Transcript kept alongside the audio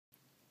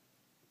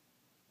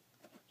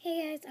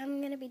Hey guys,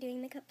 I'm gonna be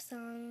doing the cup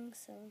song,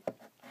 so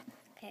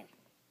okay.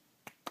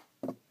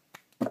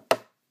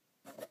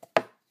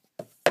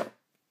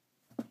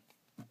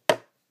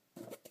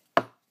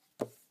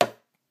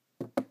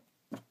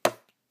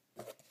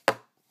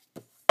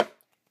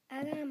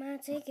 I got my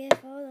ticket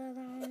for the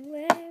long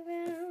way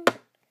round,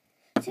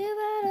 2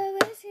 bottle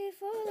whiskey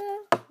for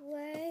the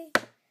way,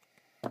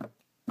 and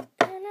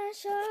I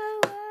sure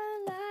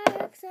would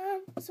like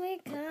some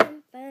sweet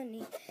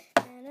company.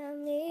 And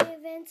I'm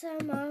leaving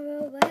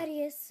tomorrow. What do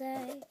you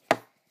say?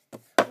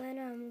 When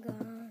I'm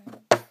gone,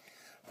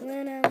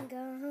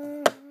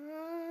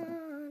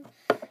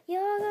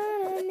 you're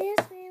gonna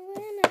miss me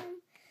when I'm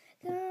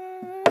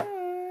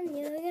gone.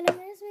 You're gonna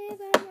miss me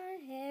by my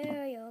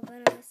hair. You're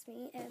gonna miss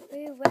me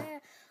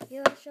everywhere.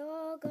 You're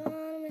sure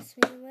gonna miss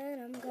me when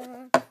I'm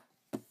gone.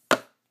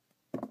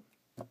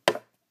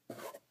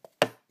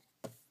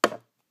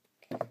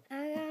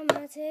 I got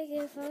my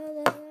ticket for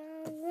the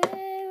long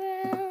way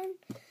round,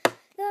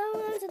 the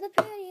one to the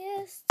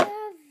prettiest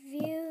of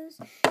views.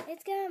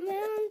 It's got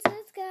mountains,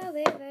 it's got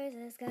rivers,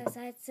 it's got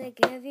sights to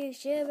give you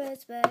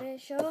shivers, but it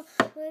sure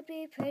would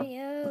be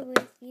prettier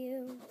with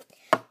you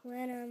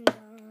when I'm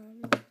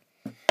gone.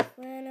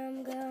 When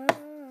I'm gone,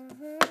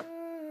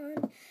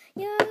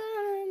 you're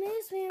gonna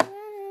miss me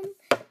when I'm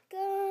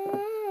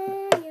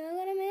gone. You're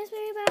gonna miss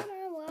me by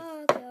my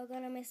walk, you're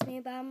gonna miss me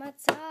by my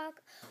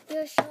talk.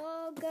 You're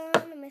sure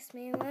gonna miss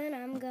me when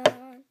I'm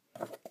gone.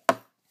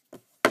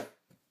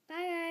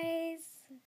 Bye guys.